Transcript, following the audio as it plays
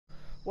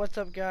What's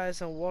up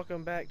guys, and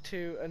welcome back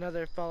to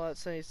another Fallout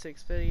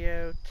 76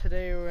 video.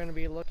 Today we're going to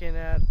be looking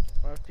at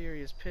our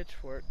Furious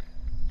Pitchfork,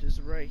 which is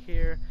right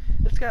here.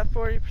 It's got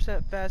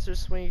 40% faster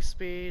swing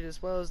speed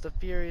as well as the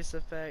Furious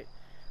effect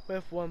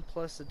with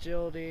 1+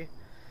 agility.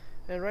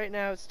 And right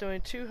now it's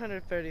doing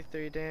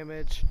 233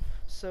 damage.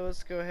 So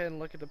let's go ahead and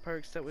look at the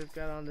perks that we've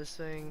got on this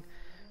thing.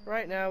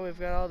 Right now we've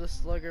got all the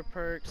slugger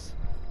perks,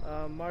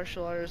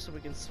 martial artist so we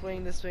can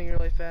swing this thing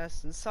really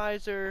fast, and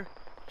Sizer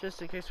just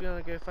in case we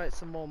want to go fight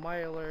some more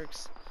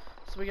Mirelurks.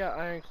 So we got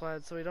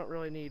Ironclad, so we don't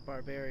really need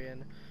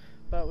Barbarian.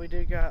 But we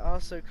do got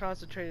also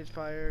Concentrated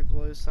Fire,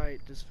 Glow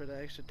Sight, just for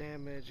the extra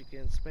damage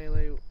against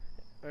melee,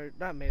 or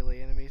not melee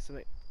enemies,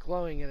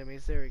 glowing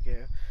enemies, there we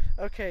go.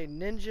 Okay,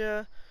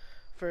 Ninja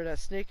for that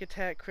sneak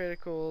attack,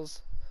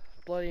 criticals,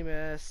 bloody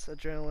mess,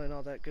 adrenaline,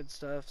 all that good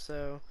stuff.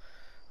 So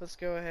let's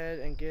go ahead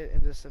and get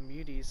into some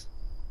muties.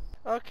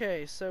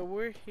 Okay, so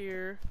we're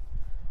here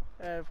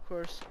at, of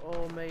course,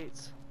 old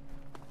mates.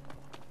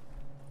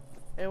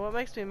 And what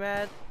makes me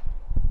mad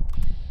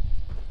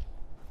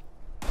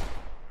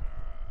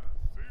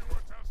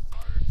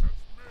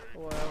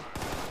well,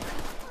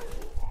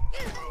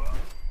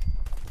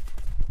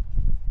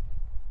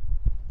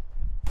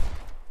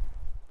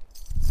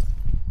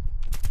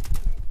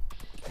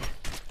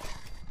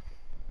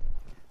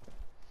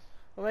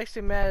 what makes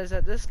me mad is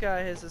that this guy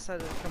has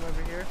decided to come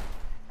over here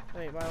and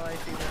make my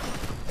life easier.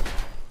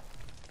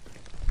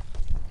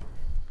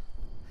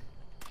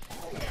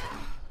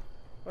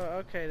 Well,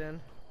 okay then.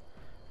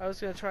 I was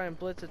gonna try and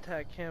blitz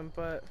attack him,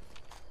 but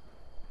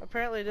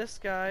apparently this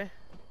guy,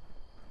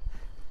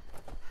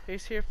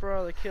 he's here for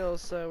all the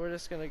kills, so we're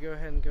just gonna go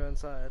ahead and go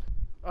inside.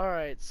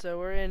 Alright, so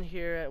we're in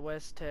here at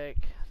West Tech,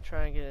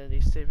 trying to get into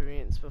these super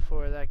mutants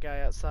before that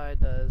guy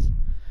outside does.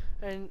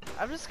 And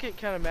I just get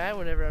kind of mad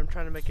whenever I'm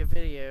trying to make a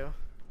video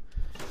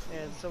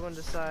and someone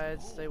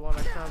decides they want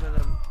to come in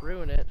and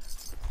ruin it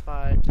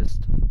by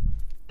just,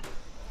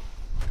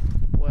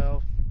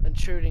 well,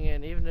 intruding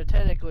in, even though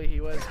technically he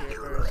was here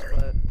first,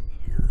 but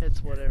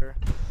it's whatever.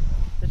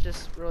 It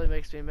just really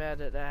makes me mad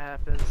that that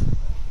happens.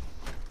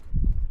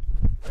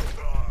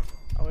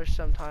 I wish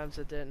sometimes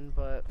it didn't,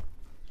 but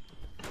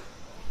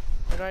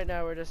and right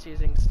now we're just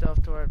using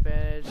stealth to our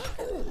advantage.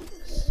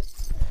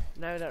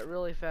 Now that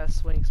really fast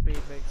swing speed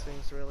makes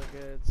things really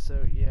good,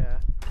 so yeah.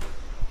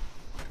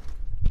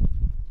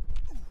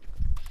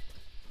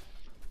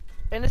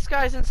 And this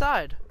guy's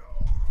inside.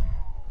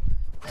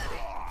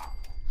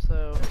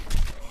 So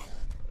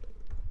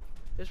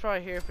he's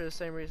probably here for the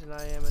same reason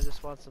I am and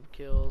just wants some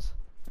kills.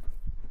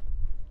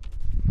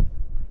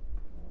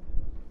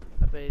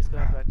 I bet he's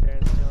going back there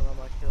and stealing all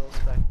my kills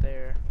back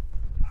there.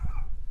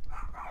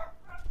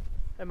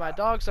 And my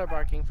dogs are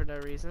barking for no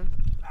reason.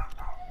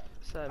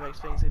 So that makes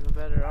things even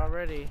better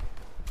already.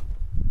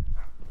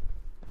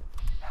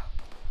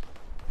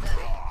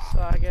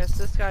 So I guess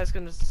this guy's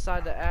gonna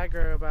decide to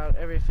aggro about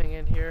everything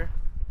in here.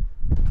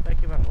 Make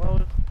him out. Well,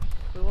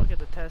 we'll look at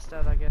the test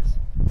out, I guess.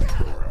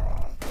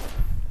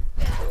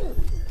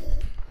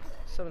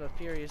 Some of the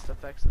furious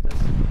effects of this.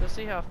 You'll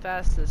see how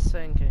fast this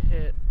thing can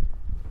hit.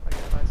 I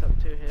gotta find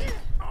something to hit.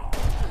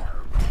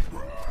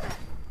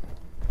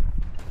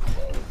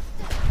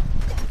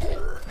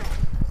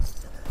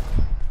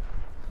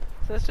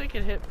 So this thing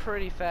can hit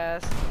pretty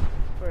fast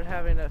for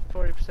having a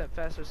 40%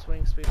 faster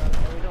swing speed on it,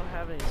 and we don't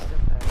have any stim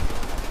packs.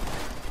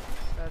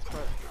 That's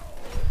part.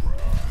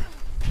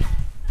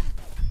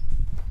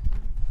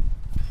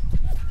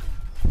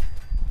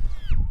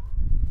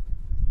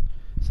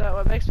 So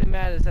what makes me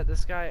mad is that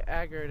this guy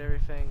aggroed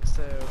everything,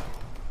 so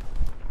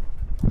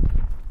I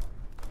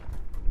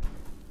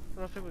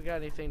don't think we got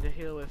anything to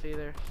heal with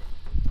either.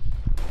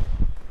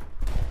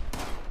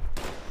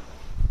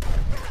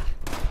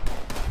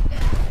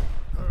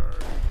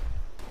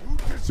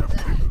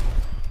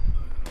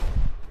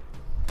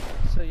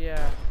 So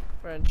yeah,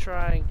 we're gonna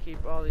try and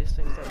keep all these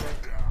things that way.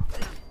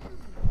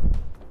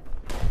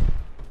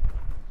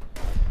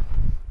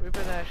 We've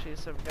been actually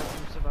got some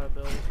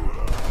survivability.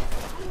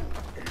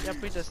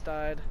 Yep, we just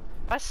died.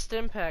 My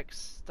stim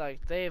packs,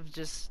 like, they've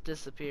just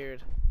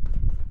disappeared.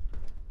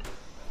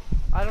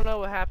 I don't know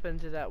what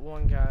happened to that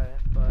one guy,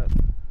 but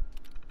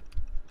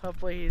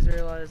hopefully he's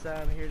realized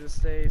that I'm here to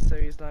stay, so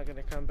he's not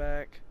gonna come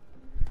back.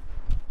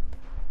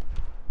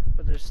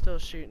 But they're still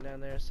shooting down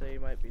there, so he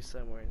might be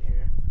somewhere in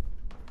here.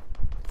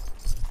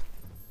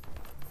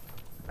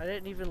 I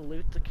didn't even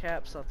loot the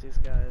caps off these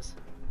guys.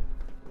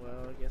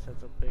 Well, I guess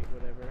that's a big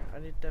whatever. I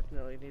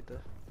definitely need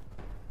to.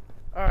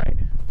 Alright.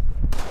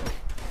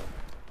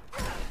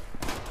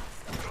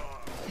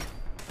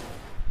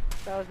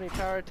 That was me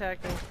power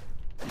attacking.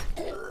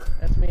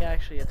 That's me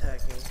actually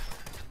attacking. So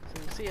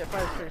you can see it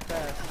fires pretty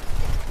fast.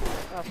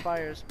 Not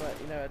fires, but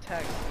you know,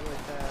 attacks really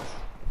fast.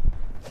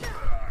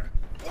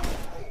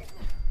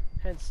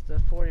 Hence the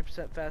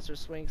 40% faster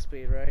swing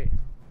speed, right?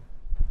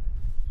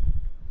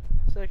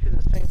 So because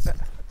this thing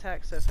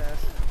attacks so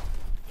fast.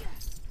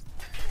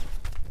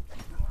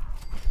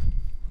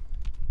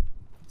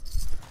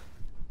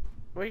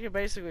 We can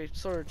basically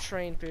sort of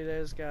train through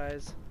those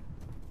guys.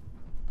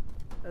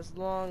 as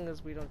long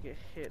as we don't get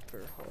hit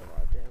for a whole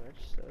lot of damage.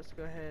 So let's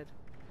go ahead.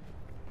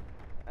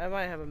 I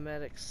might have a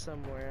medic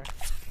somewhere.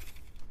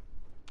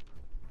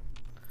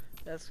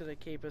 That's gonna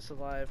keep us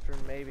alive for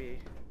maybe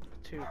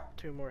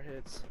two more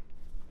hits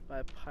by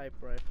a pipe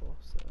rifle.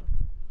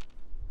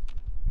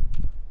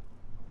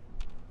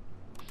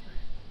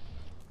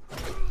 So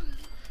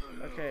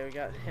okay, we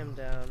got him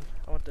down.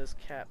 I want those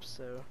caps.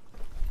 So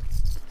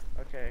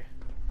okay,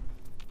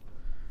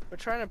 we're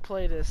trying to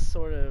play this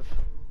sort of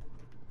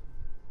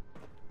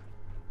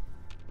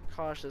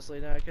cautiously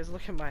now, because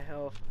look at my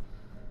health.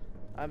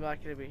 I'm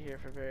not gonna be here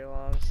for very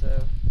long.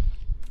 So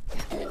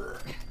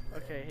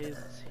okay,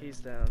 he's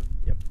down.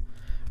 Yep.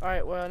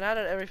 Alright, well, now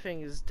that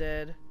everything is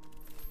dead,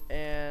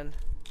 and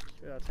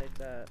I'll take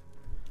that.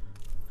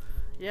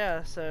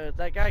 Yeah, so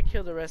that guy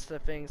killed the rest of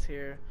the things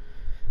here,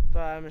 but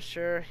I'm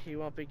sure he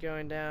won't be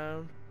going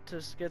down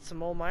to get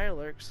some old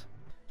Mirelurks.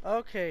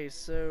 Okay,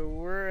 so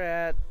we're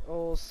at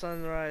old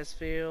Sunrise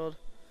Field,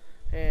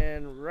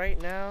 and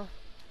right now,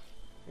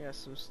 we got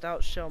some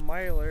stout shell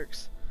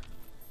Mirelurks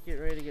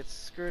getting ready to get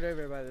screwed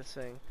over by this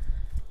thing.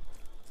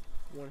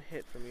 One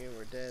hit from you and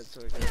we're dead,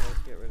 so we're gonna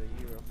have to get rid of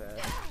you real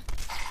fast.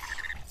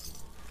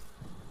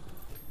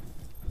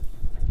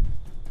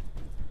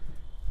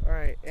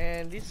 Alright,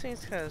 and these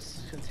things kind of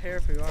can tear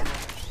through armor.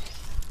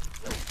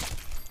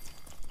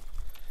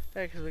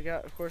 Yeah, because we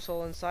got, of course,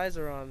 all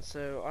incisor on,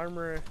 so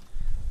armor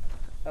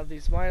of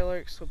these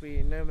Mirelurks will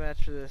be no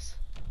match for this.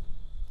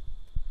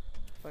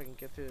 If I can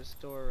get through this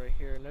door right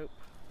here. Nope.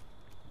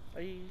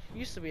 I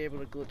used to be able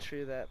to glitch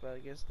through that, but I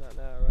guess not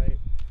now, right?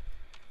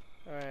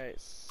 Alright,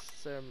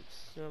 so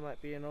there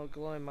might be an old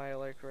glowing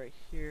Mirelurk right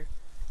here.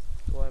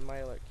 Glowing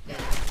Mirelurk here.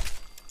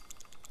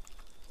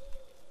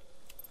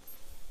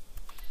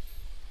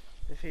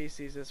 If he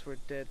sees us, we're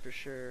dead for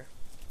sure.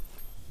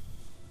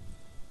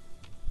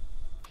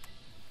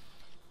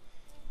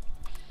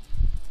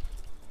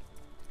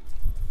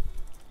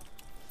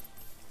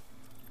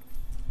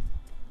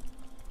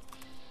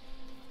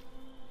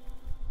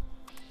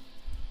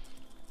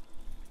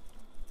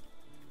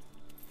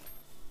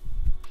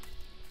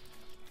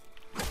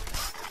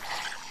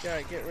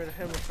 Gotta get rid of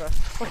him with that.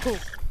 Oh!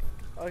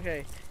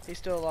 Okay, he's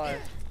still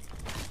alive.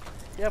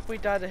 Yep, we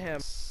died to him.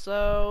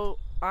 So,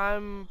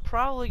 I'm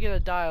probably gonna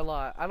die a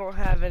lot. I don't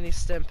have any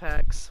stim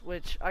packs,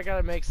 which I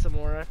gotta make some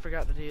more. I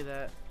forgot to do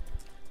that.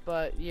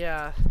 But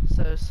yeah,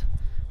 so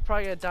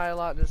probably gonna die a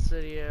lot in this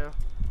video.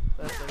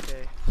 That's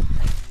okay.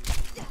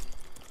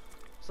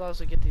 As long as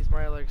we get these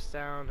Mirelurks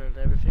down, and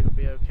everything will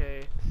be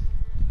okay.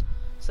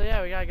 So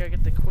yeah, we gotta go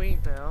get the queen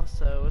now.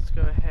 So let's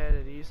go ahead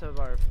and use some of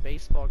our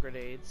baseball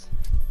grenades.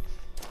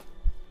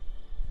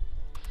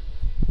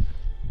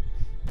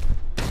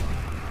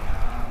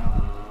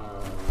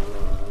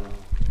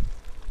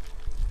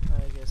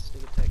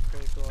 Sneak attack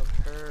critical on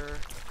her.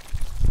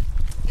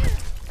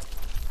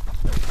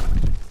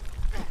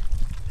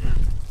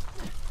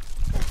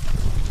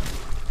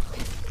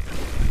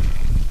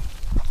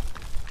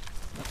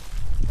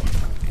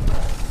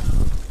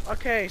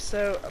 Okay,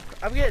 so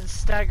I'm getting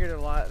staggered a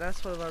lot.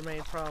 That's one of our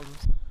main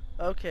problems.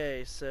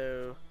 Okay,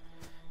 so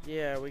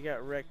yeah, we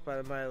got wrecked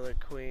by the Mirelurk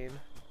Queen.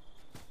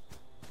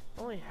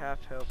 Only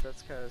half health.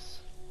 That's kind of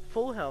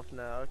full health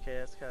now. Okay,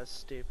 that's kind of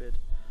stupid.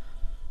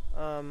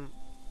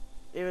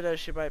 Even though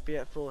she might be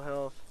at full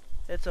health,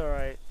 it's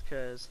alright,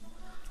 because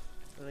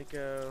I'm gonna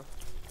go.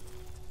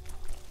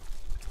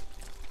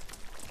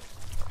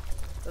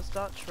 Let's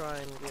not try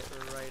and get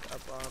right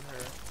up on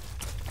her.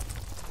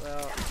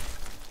 Well,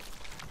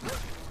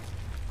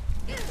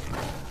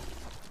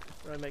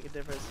 really make a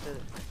difference, did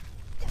it?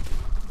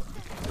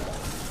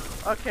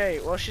 Okay,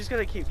 well, she's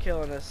gonna keep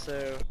killing us,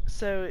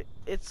 so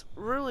it's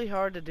really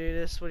hard to do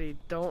this when you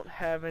don't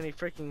have any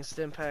freaking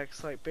stim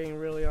packs, like, being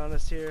really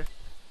honest here.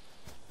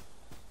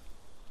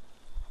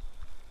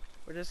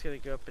 We're just gonna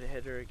go up and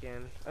hit her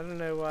again. I don't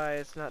know why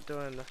it's not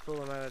doing the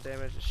full amount of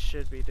damage it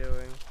should be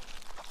doing.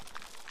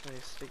 Let me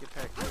sneak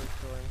attack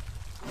killing.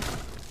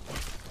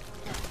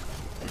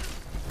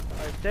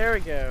 Alright, there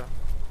we go.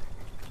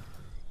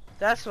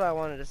 That's what I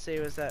wanted to see,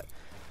 was that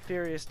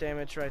furious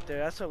damage right there.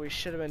 That's what we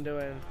should have been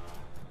doing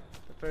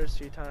the first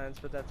few times,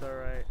 but that's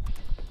alright.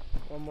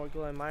 One more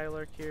glowing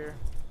Mirelurk here.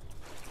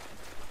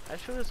 I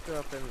should just go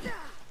up and...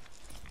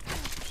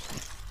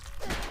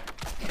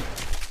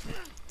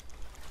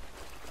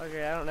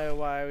 Okay, I don't know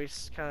why we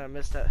just kind of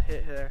missed that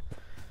hit there.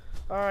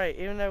 Alright,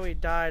 even though we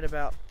died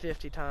about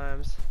 50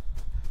 times.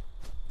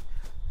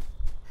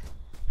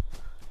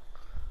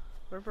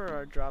 Wherever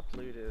our dropped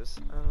loot is,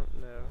 I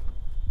don't know.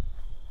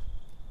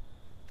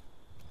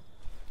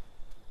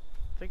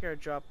 I think our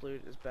dropped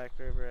loot is back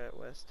over at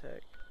West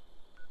Tech.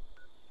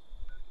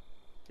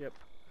 Yep.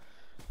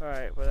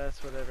 Alright, well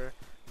that's whatever.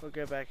 We'll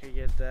go back and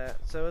get that.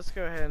 So let's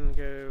go ahead and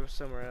go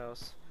somewhere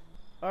else.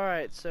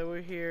 Alright, so we're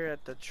here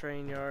at the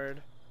train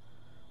yard.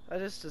 I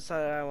just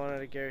decided I wanted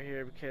to go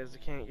here because I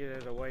can't get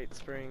into White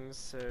Springs,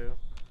 so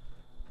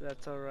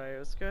that's alright.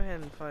 Let's go ahead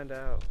and find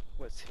out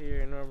what's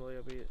here. Normally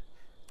it'll be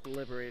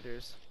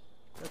Liberators.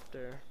 Up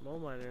there, mole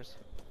miners.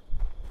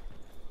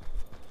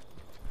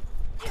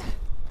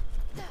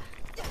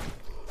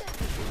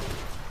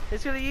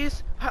 It's gonna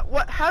use,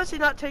 how is he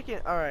not taking,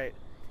 alright,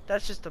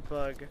 that's just a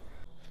bug.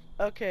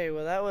 Okay,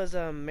 well that was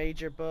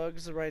major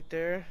bugs right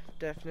there,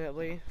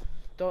 definitely.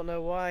 Don't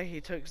know why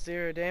he took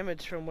 0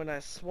 damage from when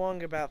I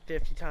swung about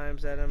 50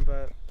 times at him,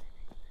 but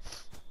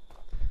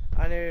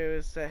I knew it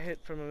was that hit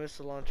from a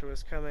missile launcher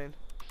was coming.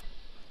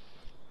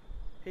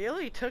 He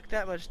only took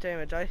that much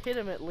damage. I hit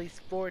him at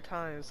least 4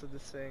 times with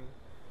this thing.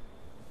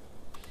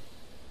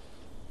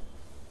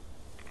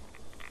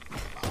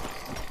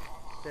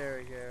 There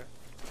we go.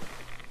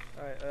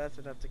 Alright, well, that's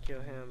enough to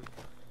kill him.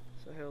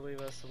 So he'll leave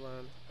us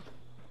alone.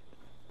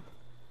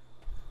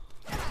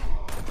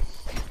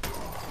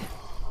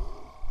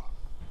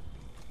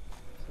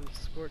 Some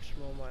scorched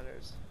mole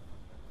miners.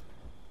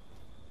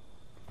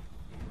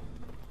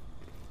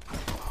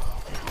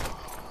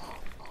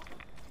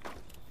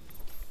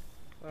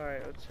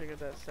 Alright, let's check out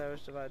that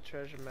Savage Divide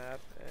treasure map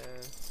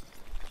and...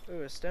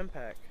 Ooh, a stem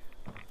pack.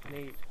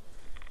 Neat.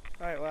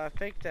 Alright, well I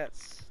think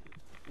that's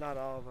not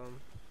all of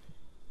them.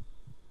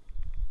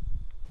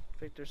 I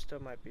think there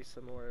still might be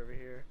some more over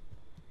here.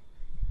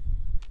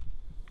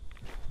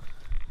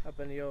 Up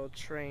in the old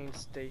train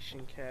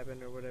station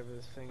cabin or whatever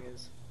this thing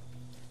is.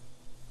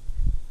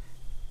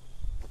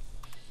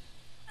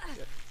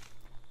 Yep.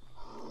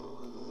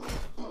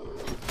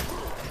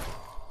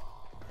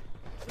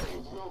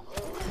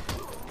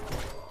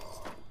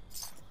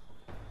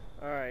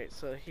 Alright,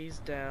 so he's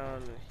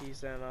down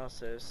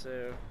also,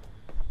 so...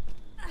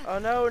 Oh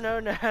no,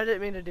 no, no, I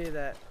didn't mean to do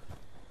that.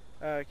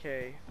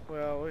 Okay,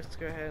 well, let's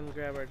go ahead and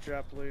grab our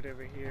drop loot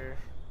over here.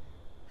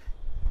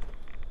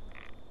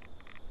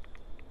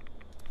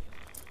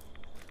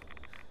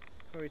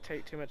 Before we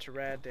take too much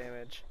rad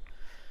damage.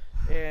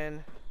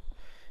 And,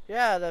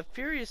 yeah, the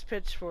Furious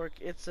Pitchfork,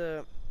 it's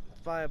a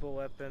viable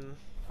weapon,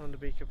 to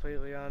be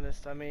completely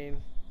honest. I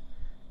mean,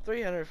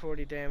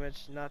 340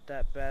 damage, not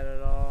that bad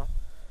at all.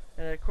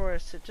 And of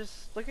course, it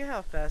just, look at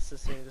how fast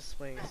this thing just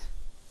swings.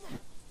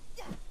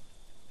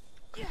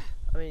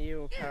 I mean,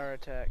 evil power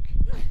attack.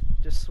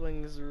 Just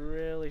swings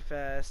really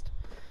fast.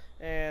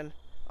 And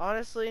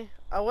honestly,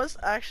 I was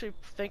actually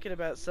thinking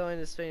about selling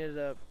this thing at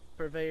a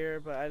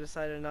purveyor, but I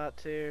decided not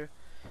to,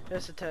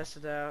 just to test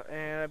it out.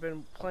 And I've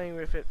been playing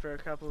with it for a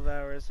couple of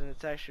hours, and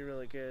it's actually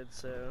really good,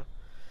 so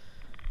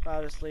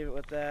I'll just leave it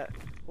with that.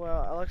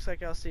 Well, it looks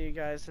like I'll see you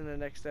guys in the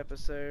next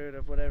episode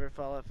of whatever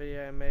Fallout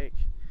video I make.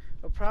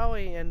 I'll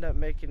probably end up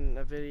making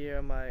a video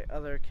on my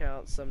other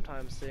account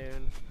sometime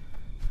soon.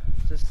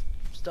 Just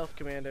Stealth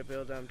Commando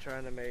build I'm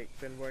trying to make.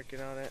 Been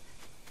working on it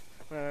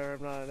whenever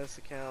I'm not on this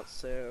account.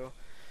 So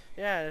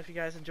yeah, if you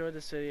guys enjoyed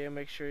this video,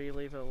 make sure you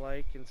leave a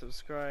like and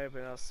subscribe,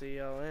 and I'll see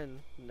y'all in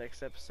the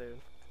next episode.